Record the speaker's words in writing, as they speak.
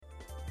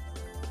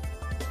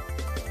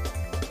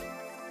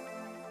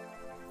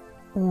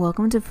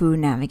Welcome to Food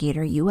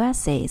Navigator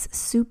USA's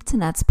Soup to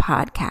Nuts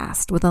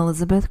podcast with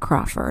Elizabeth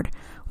Crawford,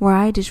 where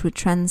I dish with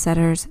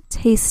trendsetters,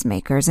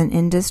 tastemakers, and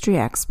industry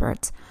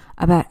experts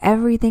about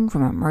everything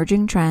from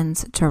emerging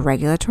trends to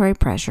regulatory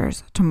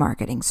pressures to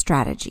marketing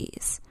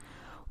strategies.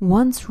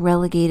 Once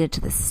relegated to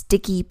the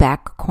sticky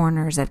back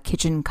corners of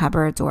kitchen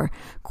cupboards or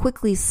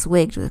quickly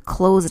swigged with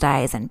closed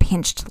eyes and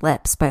pinched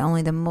lips by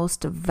only the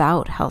most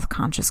devout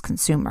health-conscious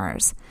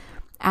consumers,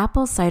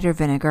 apple cider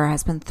vinegar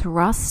has been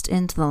thrust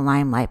into the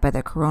limelight by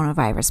the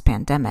coronavirus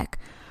pandemic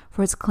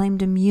for its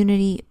claimed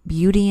immunity,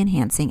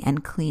 beauty-enhancing,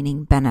 and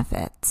cleaning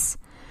benefits.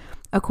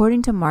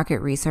 According to market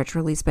research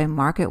released by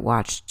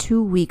MarketWatch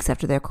 2 weeks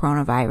after the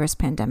coronavirus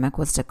pandemic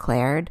was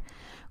declared,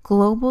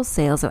 global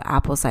sales of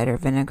apple cider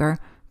vinegar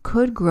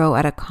could grow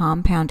at a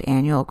compound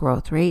annual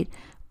growth rate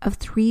of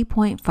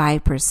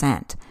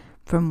 3.5%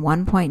 from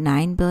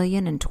 $1.9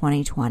 billion in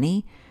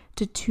 2020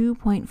 to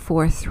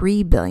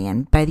 $2.43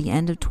 billion by the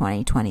end of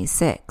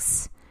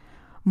 2026.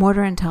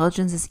 Mortar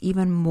Intelligence is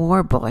even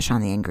more bullish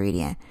on the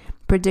ingredient,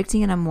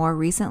 predicting in a more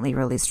recently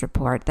released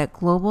report that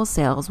global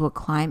sales will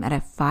climb at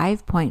a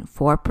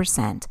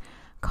 5.4%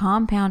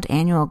 compound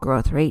annual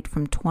growth rate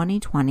from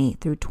 2020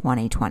 through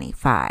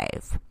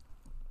 2025.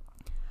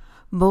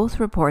 Both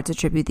reports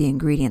attribute the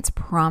ingredient's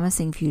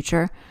promising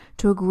future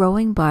to a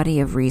growing body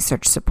of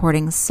research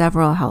supporting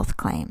several health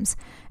claims,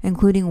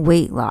 including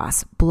weight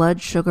loss,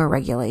 blood sugar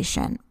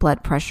regulation,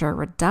 blood pressure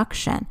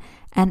reduction,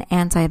 and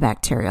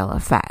antibacterial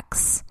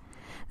effects.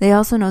 They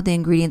also note the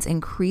ingredient's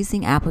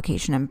increasing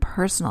application in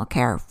personal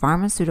care,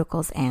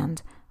 pharmaceuticals, and,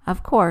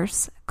 of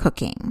course,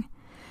 cooking.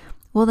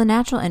 While the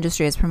natural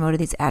industry has promoted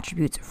these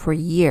attributes for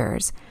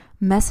years,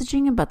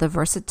 messaging about the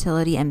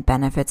versatility and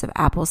benefits of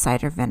apple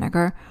cider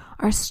vinegar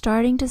are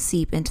starting to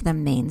seep into the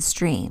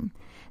mainstream,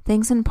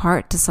 thanks in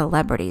part to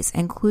celebrities,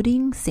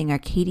 including singer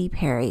Katy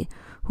Perry,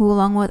 who,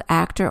 along with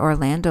actor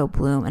Orlando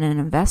Bloom and an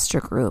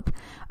investor group,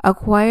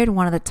 acquired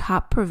one of the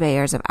top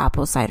purveyors of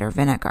apple cider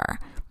vinegar,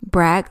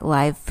 Bragg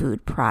Live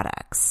Food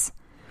Products.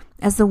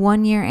 As the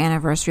one-year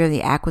anniversary of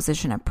the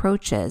acquisition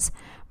approaches,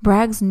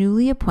 Bragg's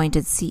newly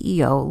appointed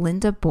CEO,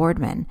 Linda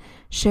Boardman,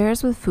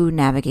 shares with Food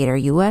Navigator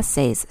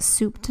USA's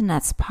Soup to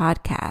Nuts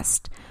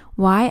podcast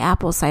why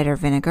apple cider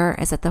vinegar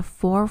is at the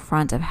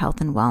forefront of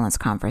health and wellness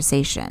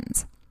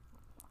conversations.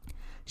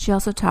 She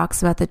also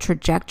talks about the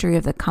trajectory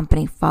of the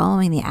company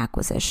following the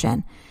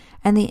acquisition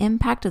and the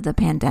impact of the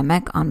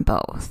pandemic on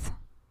both.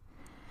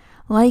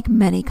 Like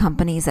many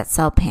companies that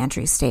sell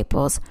pantry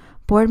staples,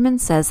 Boardman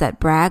says that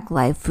Bragg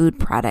Live Food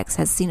Products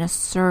has seen a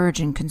surge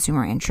in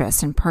consumer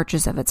interest in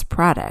purchase of its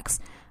products,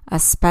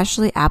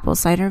 especially apple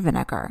cider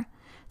vinegar,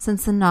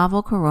 since the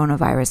novel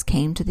coronavirus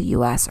came to the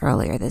U.S.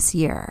 earlier this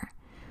year.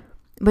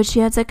 But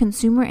she adds that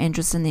consumer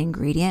interest in the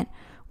ingredient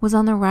was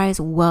on the rise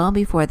well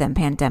before the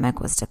pandemic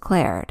was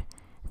declared,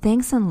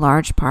 thanks in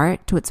large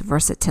part to its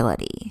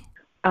versatility.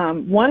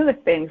 One of the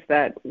things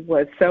that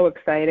was so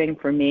exciting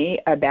for me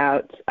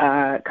about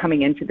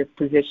coming into this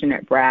position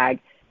at Bragg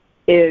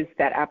is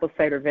that apple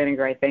cider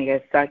vinegar, I think,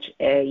 is such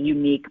a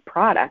unique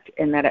product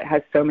in that it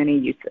has so many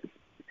uses.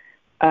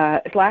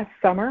 Last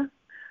summer,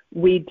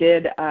 we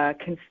did a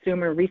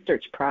consumer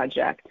research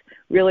project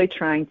really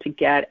trying to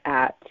get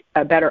at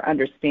a better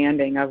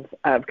understanding of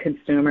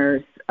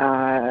consumers'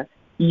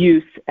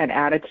 use and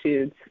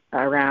attitudes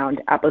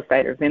around apple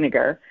cider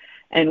vinegar.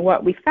 And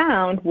what we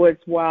found was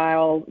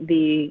while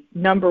the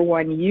number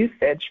one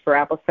usage for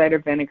apple cider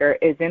vinegar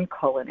is in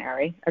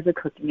culinary as a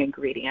cooking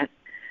ingredient,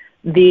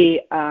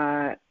 the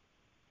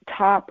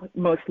top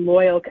most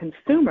loyal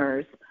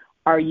consumers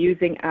are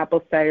using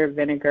apple cider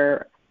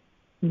vinegar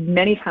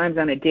many times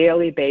on a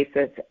daily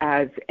basis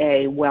as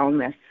a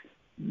wellness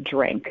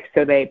drink.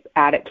 So they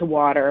add it to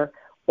water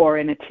or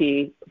in a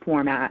tea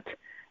format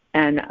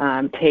and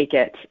take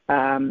it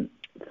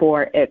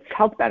for its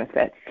health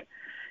benefits.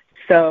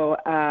 So,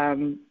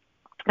 and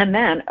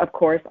then, of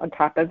course, on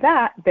top of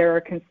that, there are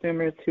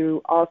consumers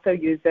who also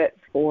use it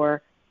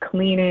for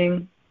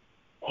cleaning,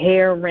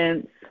 hair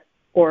rinse,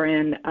 or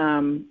in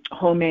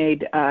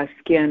homemade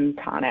skin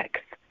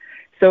tonics.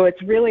 So it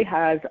really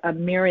has a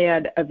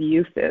myriad of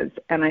uses.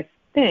 And I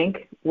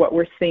think what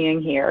we're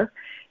seeing here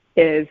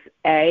is,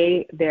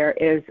 there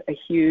is a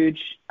huge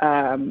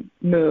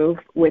move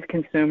with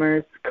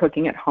consumers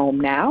cooking at home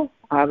now.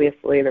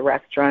 Obviously, the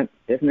restaurant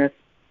business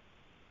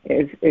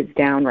is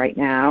down right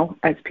now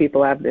as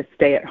people have the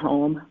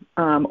stay-at-home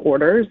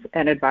orders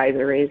and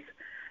advisories.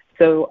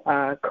 So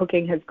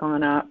cooking has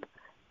gone up.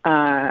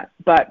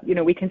 But,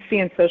 we can see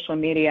in social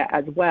media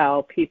as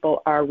well,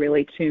 people are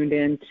really tuned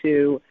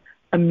into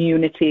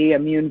immunity,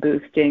 immune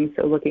boosting,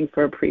 so looking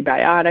for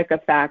prebiotic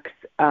effects,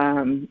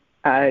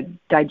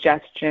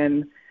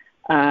 digestion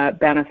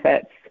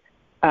benefits.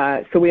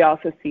 So we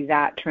also see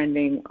that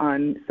trending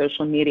on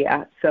social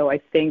media. So I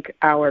think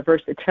our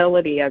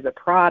versatility as a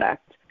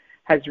product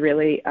has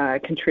really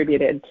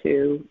contributed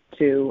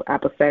to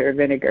apple cider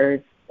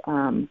vinegar's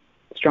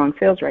strong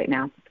sales right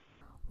now.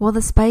 While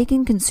the spike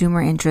in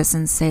consumer interest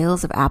in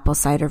sales of apple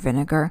cider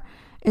vinegar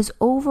is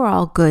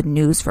overall good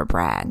news for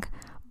Bragg,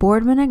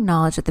 Boardman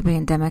acknowledged that the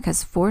pandemic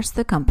has forced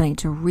the company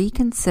to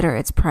reconsider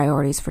its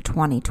priorities for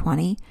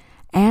 2020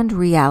 and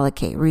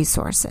reallocate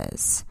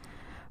resources.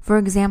 For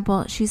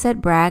example, she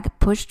said Bragg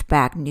pushed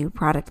back new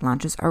product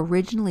launches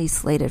originally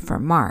slated for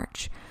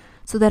March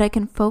so that it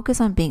can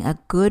focus on being a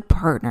good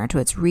partner to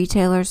its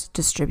retailers,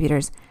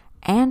 distributors,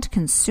 and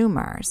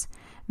consumers,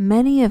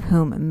 many of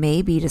whom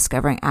may be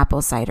discovering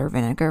apple cider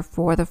vinegar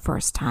for the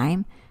first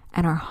time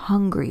and are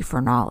hungry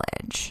for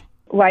knowledge.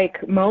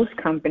 Like most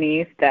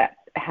companies that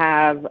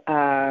have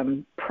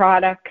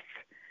products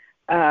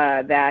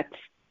that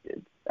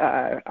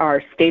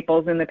are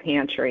staples in the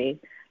pantry,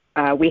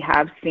 we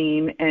have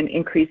seen an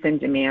increase in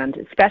demand,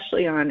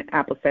 especially on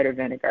apple cider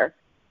vinegar.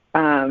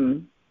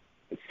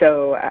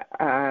 So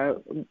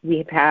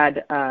we've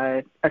had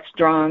a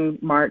strong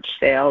March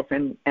sales,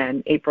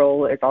 and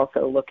April is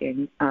also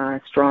looking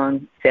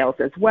strong sales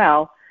as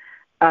well.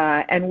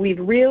 And we've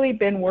really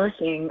been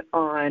working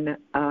on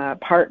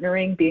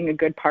partnering, being a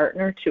good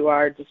partner to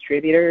our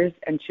distributors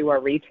and to our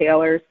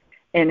retailers,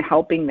 and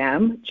helping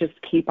them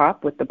just keep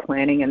up with the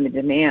planning and the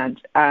demand.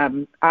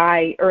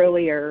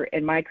 Earlier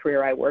in my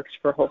career, I worked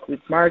for Whole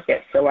Foods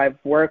Market, so I've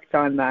worked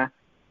on the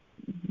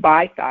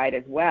buy side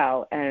as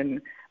well,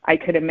 and I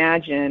could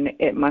imagine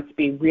it must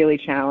be really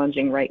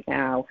challenging right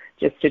now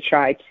just to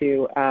try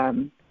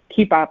to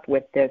keep up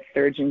with this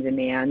surge in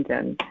demand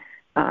and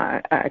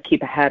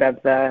keep ahead of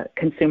the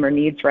consumer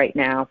needs right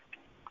now.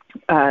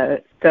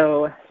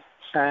 So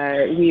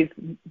we've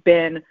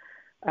been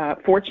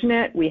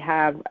fortunate. We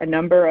have a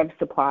number of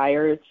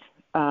suppliers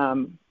across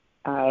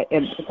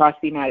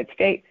the United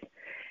States,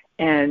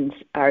 and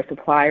our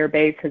supplier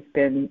base has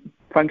been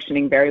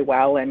functioning very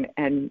well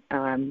and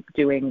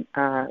doing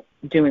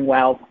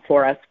well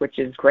for us, which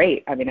is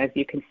great. I mean, as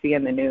you can see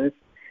in the news,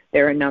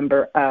 there are a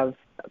number of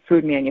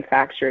food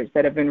manufacturers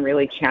that have been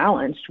really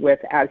challenged with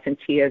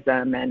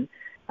absenteeism and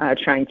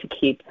trying to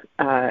keep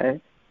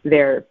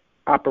their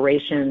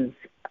operations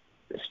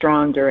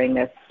strong during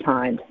this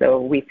time.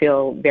 So we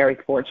feel very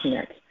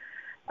fortunate.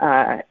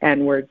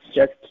 And we're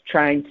just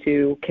trying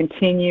to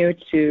continue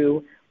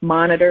to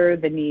monitor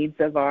the needs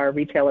of our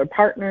retailer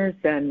partners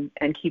and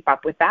keep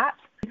up with that.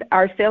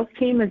 Our sales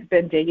team has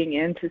been digging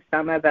into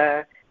some of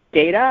the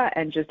data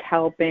and just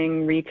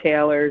helping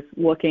retailers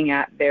looking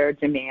at their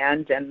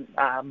demand and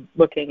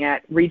looking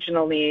at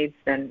regional needs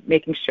and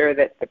making sure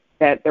that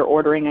they're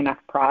ordering enough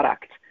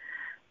product.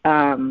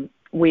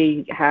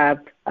 We have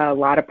a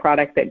lot of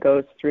product that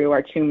goes through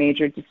our two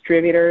major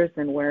distributors,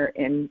 and we're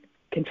in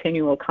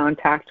continual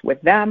contact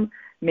with them,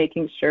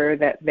 making sure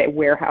that the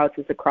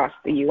warehouses across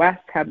the U.S.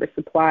 have the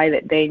supply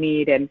that they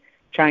need, and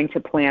trying to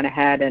plan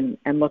ahead and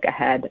look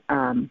ahead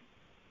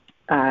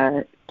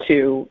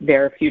to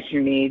their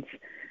future needs,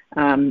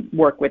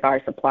 work with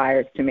our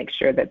suppliers to make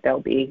sure that they'll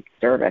be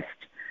serviced.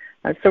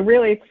 So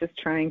really it's just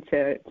trying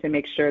to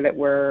make sure that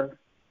we're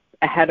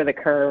ahead of the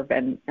curve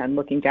and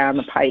looking down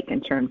the pike in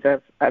terms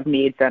of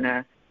needs on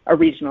a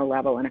regional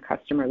level and a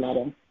customer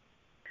level.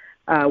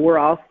 We're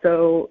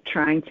also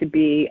trying to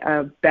be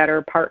a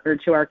better partner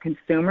to our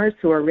consumers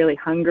who are really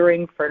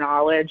hungering for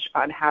knowledge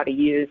on how to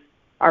use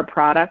our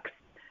products.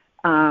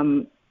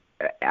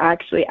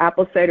 Actually,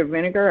 apple cider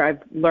vinegar,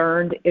 I've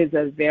learned, is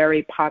a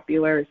very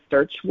popular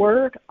search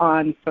word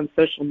on some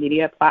social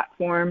media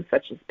platforms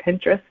such as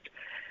Pinterest.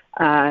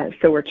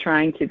 So we're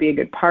trying to be a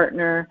good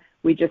partner.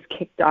 We just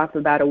kicked off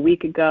about a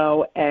week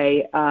ago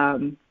a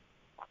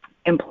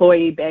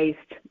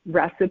employee-based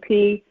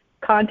recipe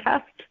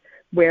contest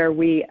where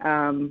we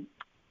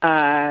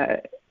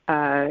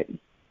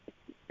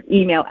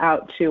email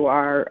out to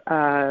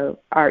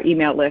our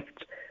email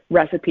list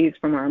recipes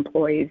from our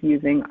employees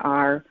using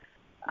our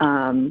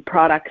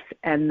products,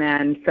 and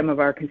then some of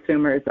our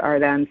consumers are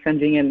then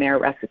sending in their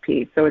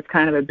recipes. So it's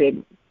kind of a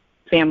big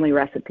family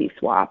recipe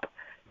swap.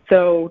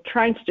 So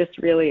trying to just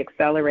really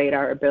accelerate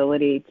our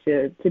ability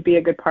to be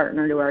a good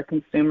partner to our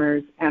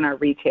consumers and our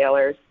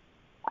retailers.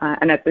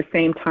 And at the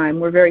same time,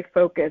 we're very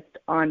focused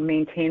on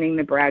maintaining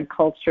the Bragg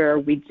culture.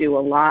 We do a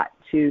lot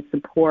to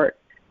support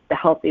the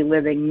healthy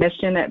living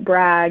mission at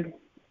Bragg,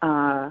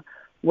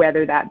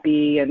 whether that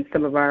be in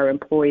some of our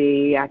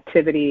employee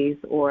activities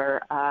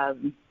or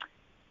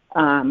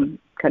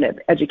kind of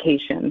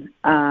education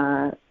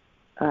to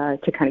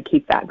kind of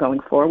keep that going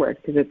forward,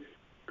 because it's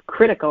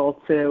critical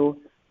to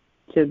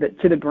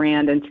the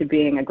brand and to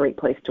being a great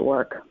place to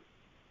work.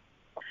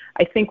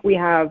 I think we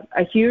have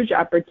a huge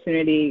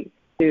opportunity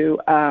to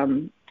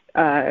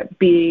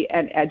be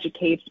an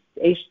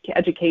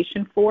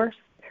education force.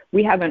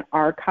 We have an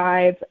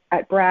archive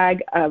at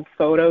Bragg of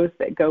photos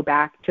that go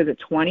back to the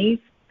 20s,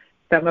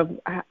 some of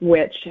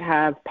which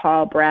have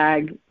Paul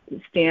Bragg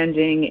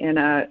standing in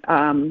a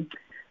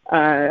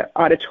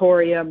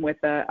auditorium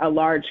with a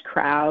large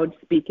crowd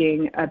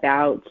speaking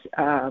about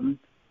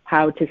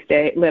how to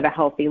live a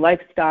healthy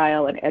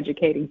lifestyle and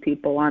educating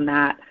people on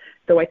that.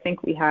 So I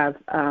think we have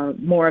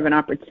more of an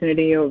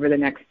opportunity over the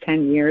next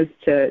 10 years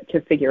to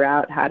figure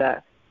out how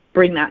to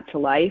bring that to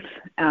life.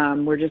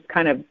 We're just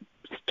kind of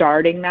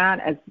starting that,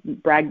 as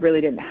Bragg really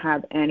didn't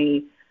have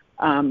any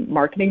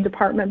marketing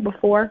department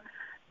before.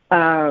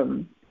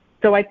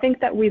 So I think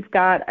that we've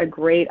got a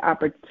great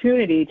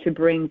opportunity to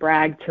bring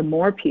Bragg to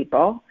more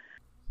people.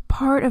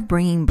 Part of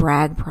bringing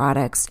Bragg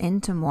products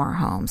into more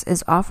homes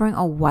is offering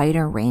a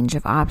wider range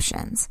of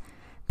options.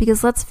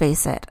 Because let's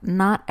face it,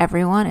 not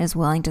everyone is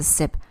willing to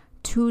sip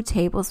 2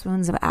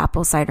 tablespoons of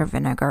apple cider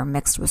vinegar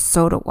mixed with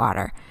soda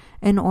water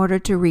in order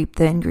to reap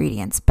the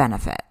ingredients'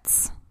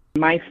 benefits.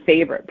 My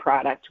favorite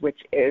product, which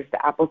is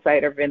the apple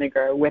cider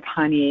vinegar with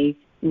honey,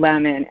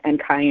 lemon,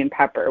 and cayenne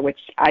pepper, which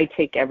I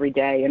take every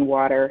day in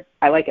water.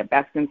 I like it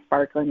best in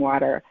sparkling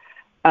water.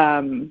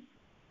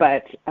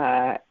 But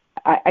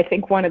I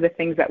think one of the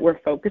things that we're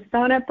focused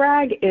on at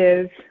Bragg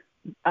is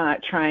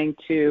trying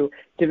to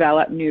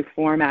develop new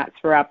formats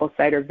for apple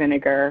cider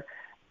vinegar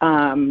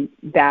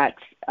that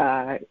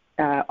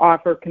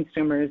offer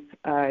consumers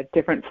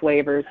different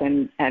flavors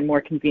and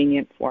more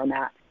convenient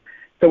formats.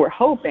 So we're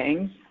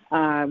hoping,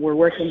 we're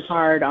working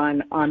hard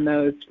on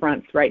those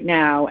fronts right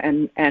now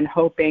and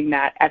hoping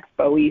that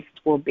Expo East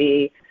will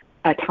be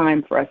a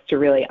time for us to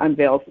really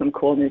unveil some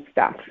cool new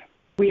stuff.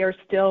 We're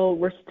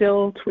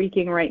still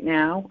tweaking right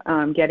now,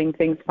 getting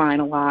things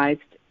finalized,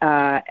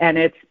 and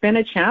it's been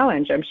a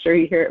challenge. I'm sure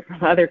you hear it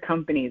from other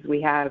companies.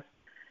 We have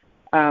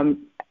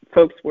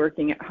folks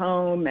working at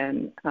home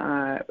and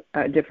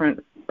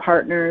different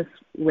partners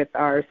with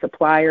our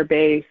supplier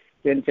base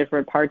in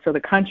different parts of the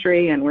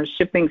country, and we're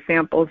shipping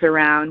samples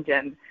around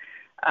and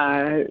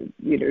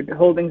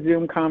holding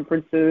Zoom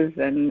conferences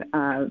and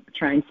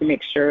trying to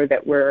make sure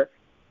that we're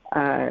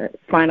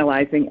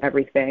finalizing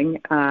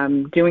everything.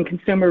 Doing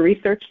consumer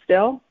research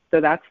still,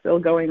 so that's still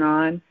going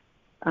on,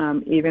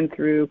 even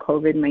through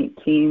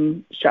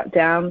COVID-19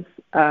 shutdowns.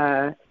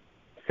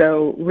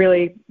 So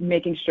really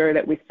making sure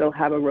that we still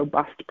have a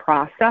robust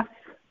process,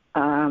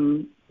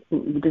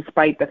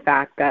 despite the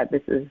fact that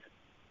this is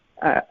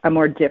a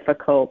more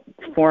difficult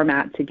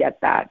format to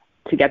get that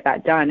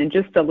done, and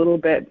just a little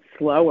bit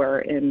slower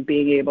in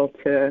being able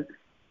to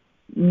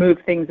move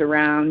things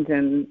around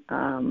and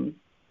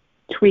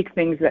tweak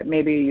things that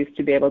maybe you used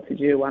to be able to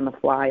do on the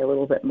fly a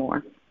little bit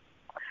more.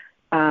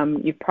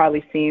 You've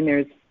probably seen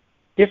there's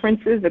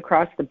differences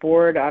across the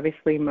board.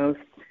 Obviously, most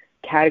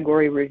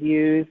category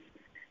reviews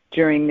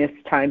during this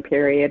time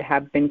period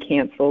have been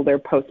canceled or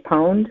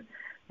postponed.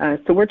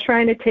 So we're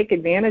trying to take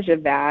advantage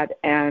of that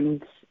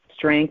and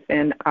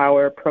strengthen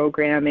our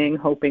programming,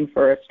 hoping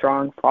for a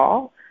strong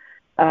fall,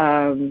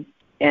 and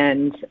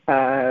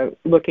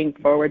looking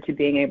forward to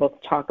being able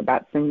to talk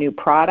about some new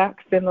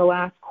products in the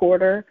last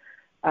quarter.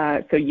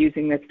 So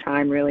using this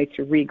time really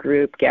to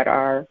regroup, get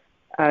our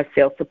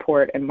sales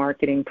support and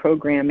marketing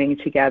programming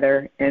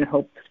together in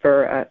hopes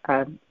for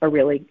a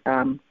really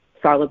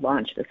solid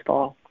launch this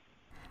fall.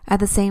 At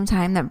the same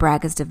time that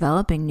Bragg is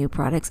developing new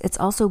products, it's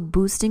also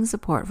boosting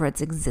support for its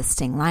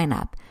existing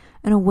lineup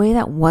in a way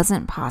that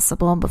wasn't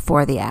possible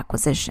before the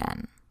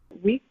acquisition.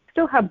 We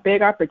still have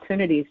big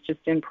opportunities just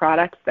in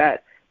products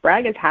that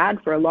Bragg has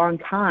had for a long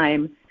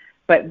time,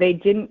 but they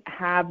didn't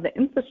have the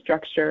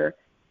infrastructure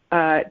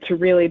to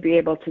really be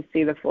able to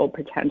see the full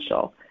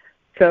potential.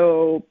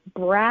 So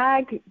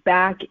Bragg,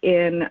 back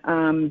in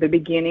the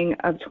beginning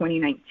of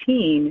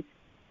 2019,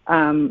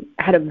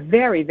 had a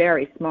very,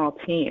 very small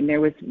team.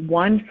 There was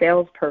one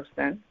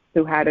salesperson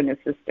who had an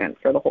assistant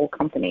for the whole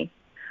company.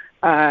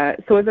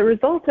 So as a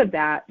result of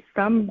that,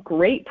 some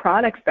great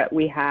products that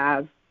we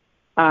have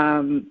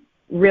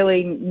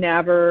really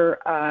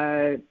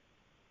never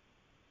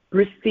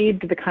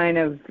received the kind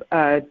of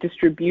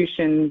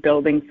distribution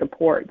building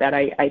support that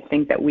I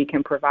think that we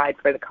can provide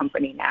for the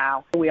company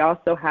now. We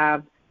also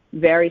have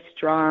very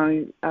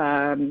strong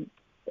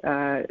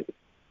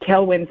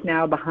tailwinds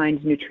now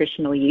behind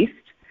nutritional yeast.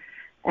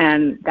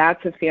 And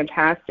that's a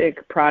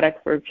fantastic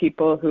product for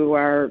people who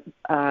are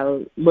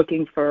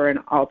looking for an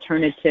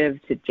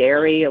alternative to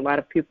dairy. A lot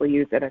of people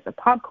use it as a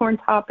popcorn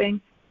topping.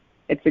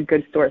 It's a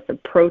good source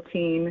of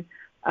protein.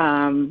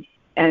 And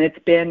it's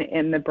been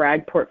in the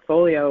Bragg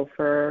portfolio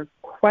for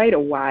quite a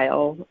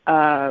while,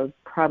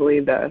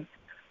 probably the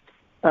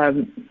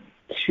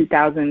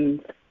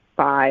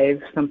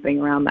 2005,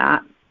 something around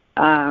that.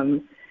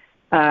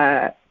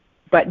 But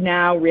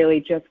now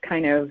really just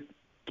kind of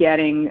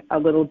getting a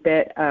little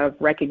bit of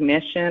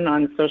recognition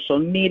on social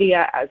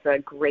media as a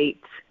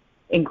great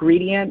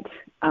ingredient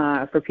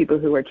for people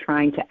who are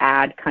trying to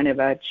add kind of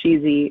a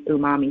cheesy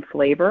umami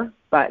flavor,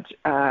 but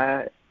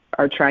are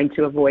trying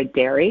to avoid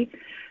dairy.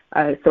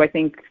 So I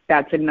think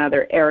that's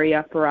another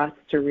area for us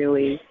to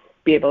really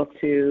be able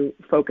to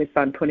focus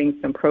on putting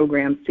some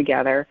programs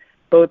together,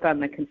 both on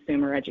the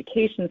consumer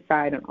education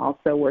side and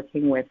also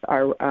working with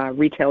our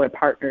retailer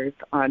partners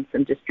on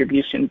some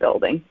distribution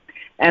building.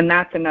 And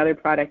that's another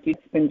product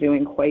that's been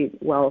doing quite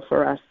well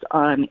for us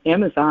on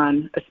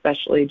Amazon,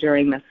 especially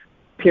during this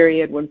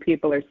period when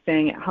people are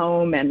staying at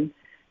home and,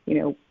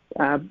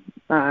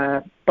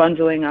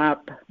 bundling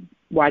up,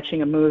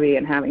 watching a movie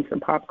and having some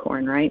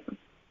popcorn, right?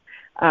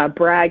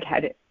 Bragg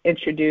had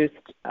introduced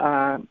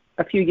a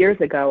few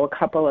years ago a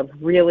couple of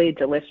really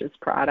delicious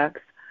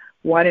products.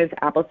 One is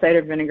apple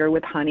cider vinegar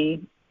with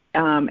honey,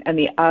 and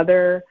the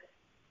other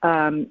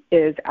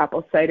is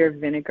apple cider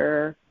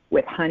vinegar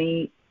with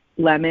honey,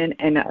 lemon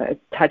and a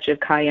touch of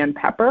cayenne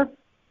pepper.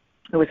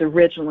 It was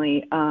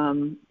originally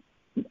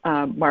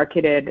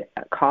marketed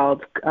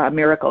called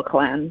Miracle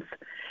Cleanse.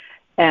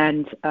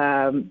 And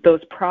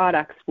those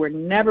products were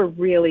never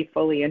really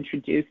fully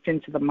introduced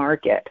into the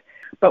market.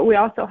 But we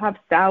also have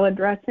salad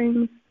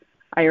dressings.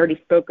 I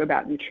already spoke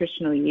about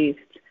nutritional yeast.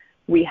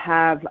 We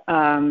have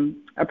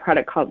a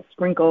product called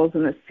Sprinkles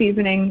in the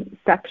seasoning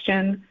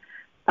section.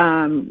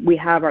 We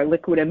have our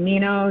liquid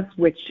aminos,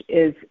 which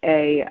is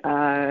a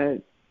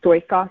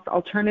soy sauce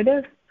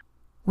alternative.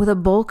 With a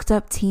bulked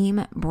up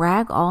team,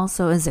 Bragg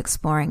also is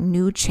exploring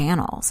new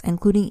channels,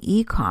 including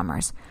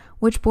e-commerce,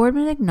 which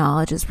Boardman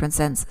acknowledges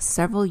presents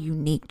several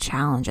unique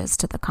challenges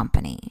to the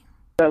company.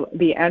 So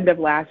the end of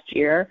last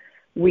year,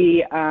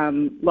 we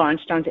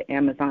launched onto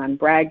Amazon.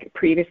 Bragg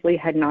previously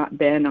had not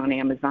been on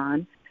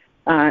Amazon.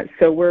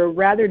 So we're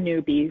rather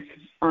newbies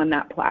on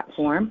that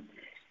platform.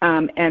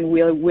 And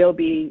we'll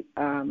be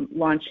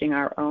launching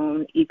our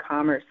own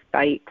e-commerce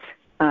site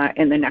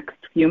in the next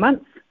few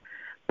months.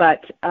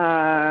 But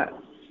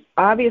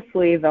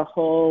obviously the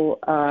whole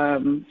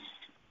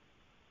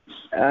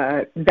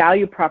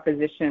value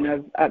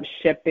proposition of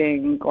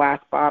shipping glass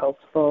bottles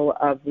full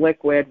of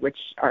liquid, which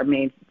our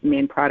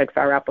main products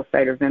are apple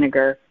cider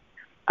vinegar,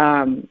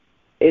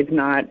 is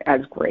not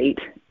as great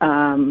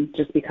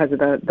just because of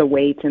the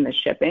weight and the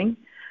shipping.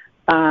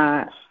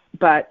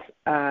 But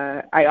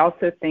I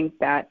also think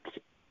that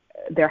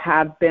there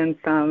have been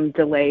some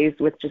delays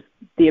with just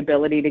the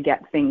ability to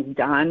get things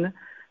done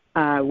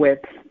with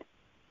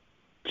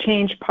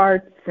change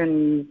parts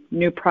and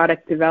new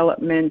product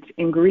development,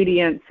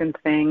 ingredients and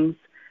things.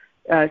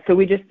 So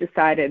we just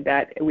decided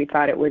that we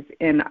thought it was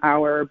in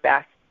our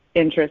best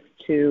interest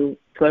to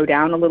slow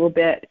down a little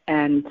bit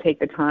and take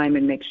the time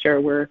and make sure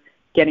we're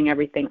getting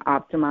everything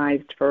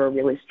optimized for a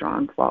really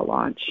strong fall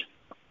launch.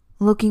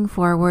 Looking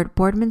forward,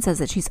 Boardman says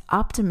that she's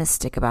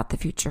optimistic about the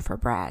future for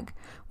Bragg,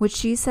 which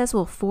she says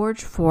will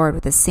forge forward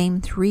with the same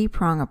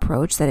three-prong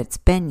approach that it's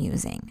been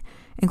using,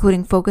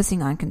 including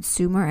focusing on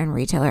consumer and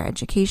retailer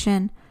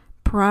education,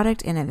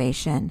 product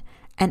innovation,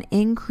 and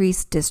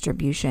increased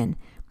distribution,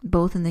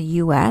 both in the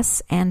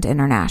U.S. and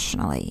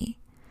internationally.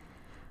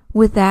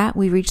 With that,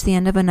 we reach the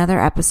end of another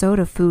episode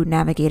of Food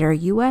Navigator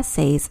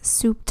USA's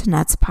Soup to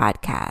Nuts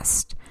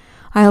podcast.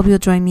 I hope you'll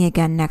join me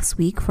again next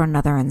week for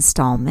another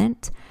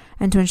installment.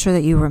 And to ensure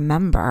that you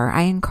remember,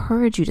 I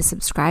encourage you to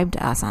subscribe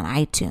to us on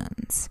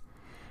iTunes.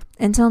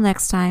 Until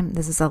next time,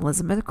 this is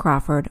Elizabeth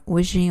Crawford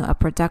wishing you a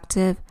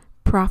productive,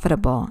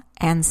 profitable,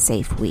 and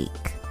safe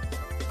week.